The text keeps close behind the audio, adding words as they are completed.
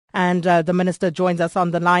and the Minister joins us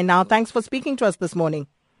on the line now. Thanks for speaking to us this morning.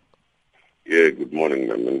 Yeah, good morning,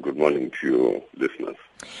 ma'am, and good morning to your listeners.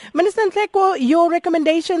 Minister Nhleko, your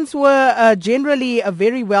recommendations were generally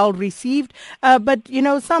very well received, but,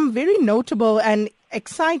 some very notable and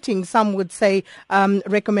exciting, some would say,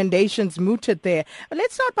 recommendations mooted there.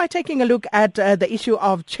 Let's start by taking a look at the issue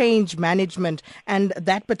of change management and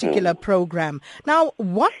that particular program. Now,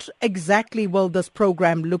 what exactly will this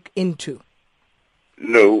program look into?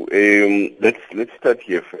 No, let's start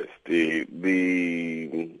here first. The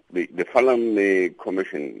Falam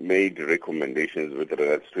Commission made recommendations with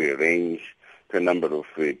regards to a number of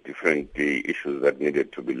different issues that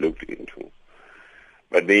needed to be looked into.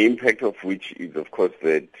 But the impact of which is, of course,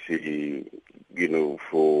 that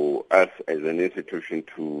for us as an institution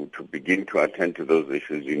to begin to attend to those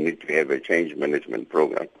issues, you need to have a change management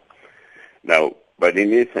program. Now, but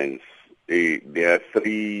in essence, there are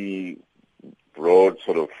three broad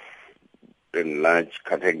sort of and large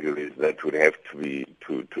categories that would have to be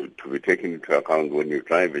taken into account when you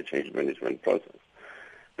drive a change management process.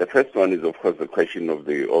 The first one is, of course, the question of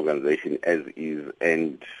the organization as is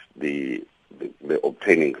and the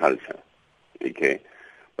obtaining culture. Okay,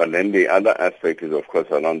 but then the other aspect is, of course,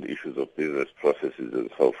 around the issues of business processes and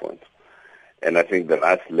so forth. And I think the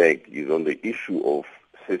last leg is on the issue of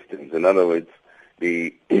systems. In other words,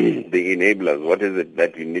 the enablers, what is it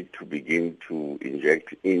that you need to begin to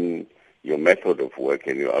inject in your method of work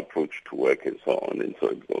and your approach to work and so on and so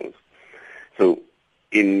it goes. So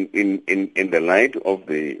in the light of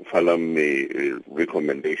the Falam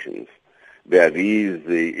recommendations, there are these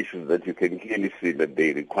issues that you can clearly see that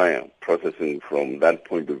they require processing from that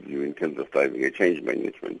point of view in terms of driving a change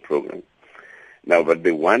management program. Now, but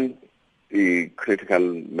the one critical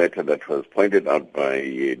matter that was pointed out by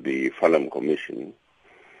the Falam Commission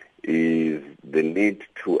is the need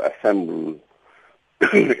to assemble,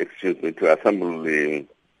 a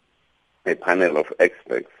panel of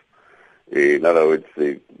experts. In other words,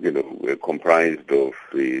 comprised of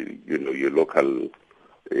your local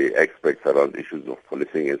experts around issues of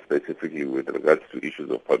policing, and specifically with regards to issues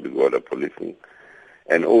of public order policing,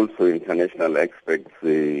 and also international experts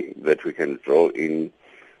that we can draw in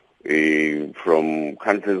from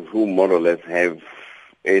countries who more or less have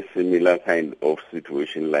a similar kind of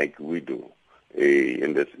situation like we do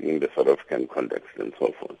in the South African context and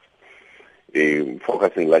so forth.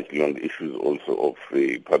 Focusing largely on the issues also of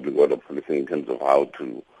public order policing in terms of how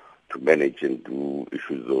to manage and do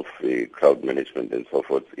issues of crowd management and so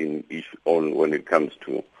forth when it comes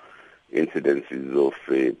to incidences of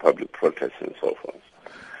public protests and so forth.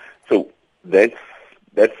 So that's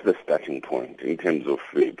the starting point in terms of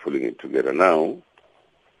pulling it together. Now,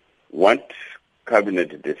 what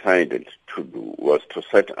Cabinet decided to do was to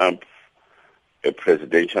set up a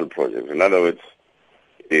presidential project. In other words,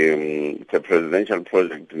 it's a presidential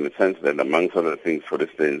project in the sense that, amongst other things, for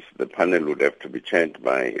instance, the panel would have to be chaired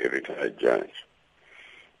by a retired judge.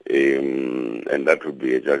 And that would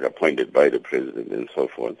be a judge appointed by the president and so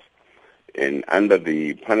forth. And under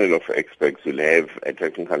the panel of experts, you'll have a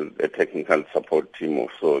technical support team of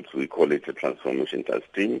sorts. We call it a transformation task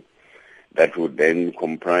team that would then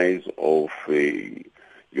comprise of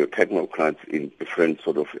your technocrats in different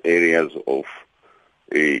sort of areas of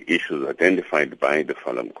issues identified by the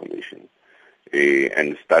Falam Commission,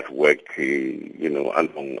 and start work,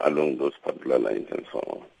 along those particular lines and so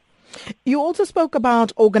on. You also spoke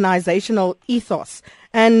about organizational ethos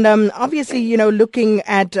and obviously, looking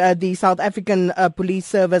at the South African police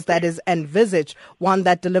service that is envisaged, one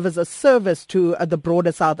that delivers a service to the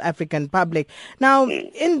broader South African public. Now,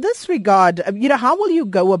 in this regard, how will you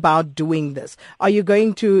go about doing this? Are you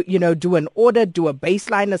going to, do an audit, do a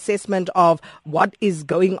baseline assessment of what is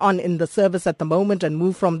going on in the service at the moment and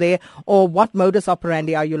move from there? Or what modus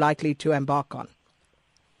operandi are you likely to embark on?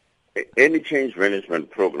 Any change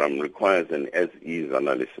management program requires an as-is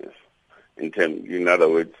analysis. In other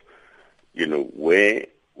words, where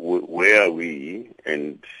are we,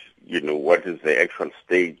 and what is the actual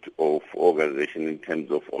state of organization in terms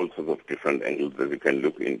of all sorts of different angles that we can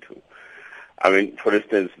look into. I mean, for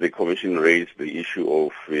instance, the Commission raised the issue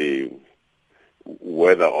of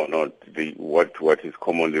whether or not what is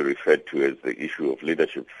commonly referred to as the issue of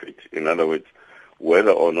leadership fit. In other words,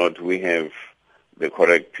 whether or not we have the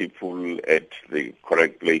correct people at the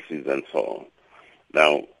correct places and so on.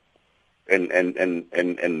 Now, and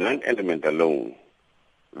that element alone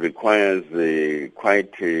requires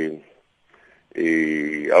quite a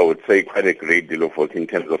great deal of work in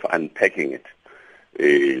terms of unpacking it,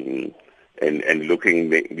 and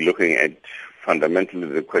looking at fundamentally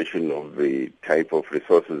the question of the type of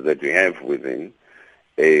resources that we have within,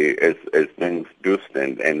 as things do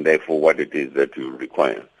stand, and therefore what it is that you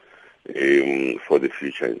require for the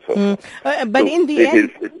future and so forth. But so in the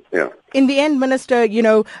end, yeah. In the end, Minister,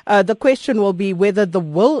 the question will be whether the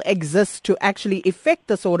will exists to actually effect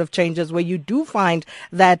the sort of changes where you do find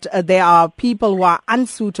that there are people who are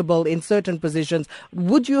unsuitable in certain positions.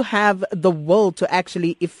 Would you have the will to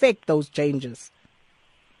actually effect those changes?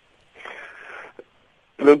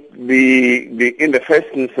 Look, in the first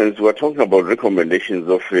instance, we're talking about recommendations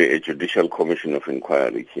of a judicial commission of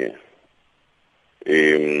inquiry here.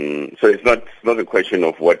 So it's not a question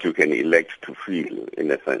of what you can elect to feel,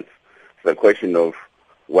 in a sense. It's a question of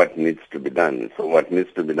what needs to be done. So what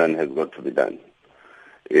needs to be done has got to be done.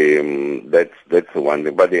 That's the one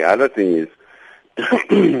thing. But the other thing is,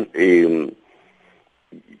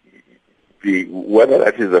 whether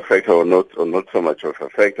that is a factor or not so much of a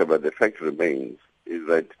factor, but the fact remains is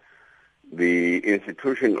that the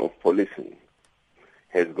institution of policing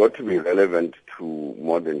has got to be relevant to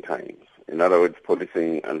modern times. In other words,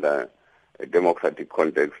 policing under a democratic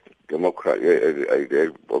context, policing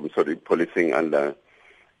under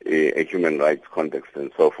a human rights context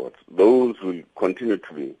and so forth. Those will continue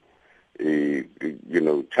to be,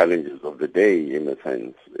 challenges of the day in a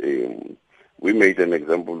sense. We made an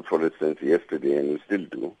example, for instance, yesterday, and we still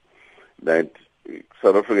do, that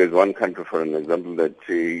South Africa is one country, for an example, that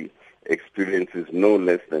experiences no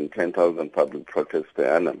less than 10,000 public protests per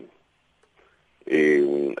annum.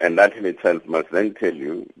 And that in itself must then tell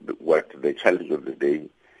you what the challenge of the day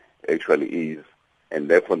actually is, and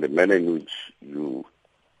therefore the manner in which you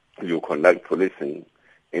conduct policing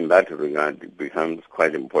in that regard becomes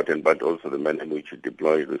quite important, but also the manner in which you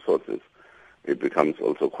deploy resources, it becomes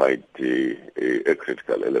also quite a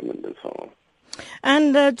critical element and so on.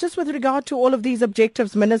 And just with regard to all of these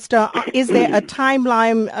objectives, Minister, is there a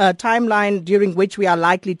timeline during which we are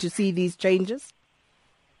likely to see these changes?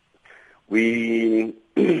 We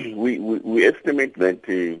estimate that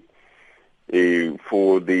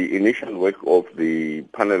for the initial work of the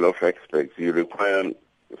panel of experts, you require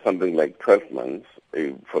something like 12 months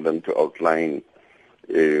for them to outline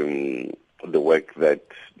the work that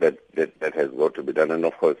has got to be done, and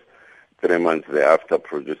of course 3 months thereafter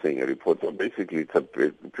producing a report. So basically it's a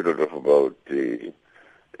period of about 15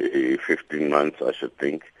 months, I should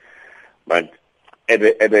think. But at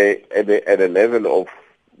a level of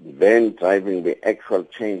then driving the actual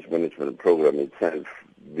change management program itself,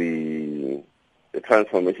 the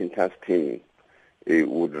transformation task team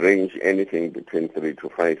would range anything between 3 to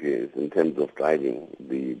 5 years in terms of driving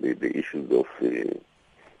the issues of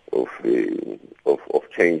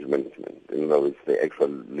change management. In other words, the actual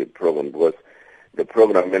program, because the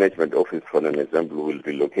program management office, for an example, will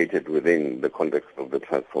be located within the context of the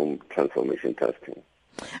transformation task team.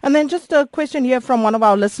 And then just a question here from one of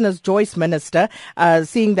our listeners, Joyce, Minister,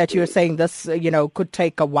 seeing that you're saying this, could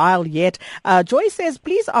take a while yet. Joyce says,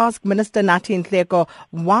 please ask Minister Nathi Nhleko,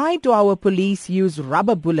 why do our police use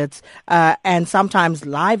rubber bullets and sometimes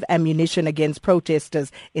live ammunition against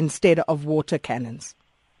protesters instead of water cannons?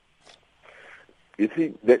 You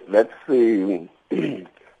see, that's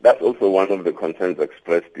also one of the concerns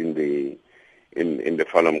expressed in the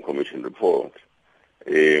Farnham Commission report.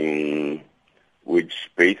 Which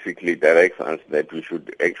basically directs us that we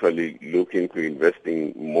should actually look into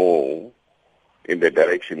investing more in the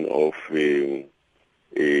direction of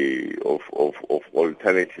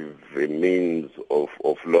alternative means of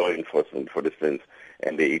law enforcement, for instance,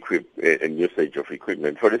 and the and usage of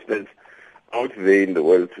equipment. For instance, out there in the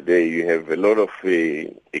world today, you have a lot of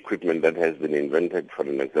equipment that has been invented, for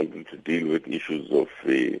an example, to deal with issues of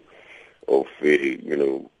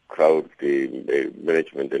crowd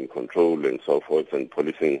management and control and so forth, and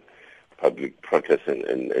policing public protests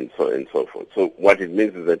and so forth. So what it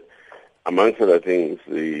means is that, amongst other things,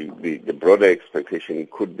 the broader expectation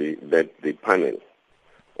could be that the panel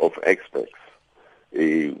of experts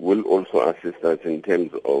will also assist us in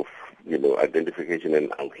terms of identification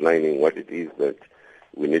and outlining what it is that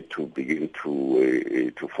we need to begin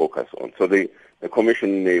to focus on. So the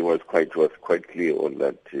commission was quite clear on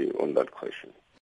that question.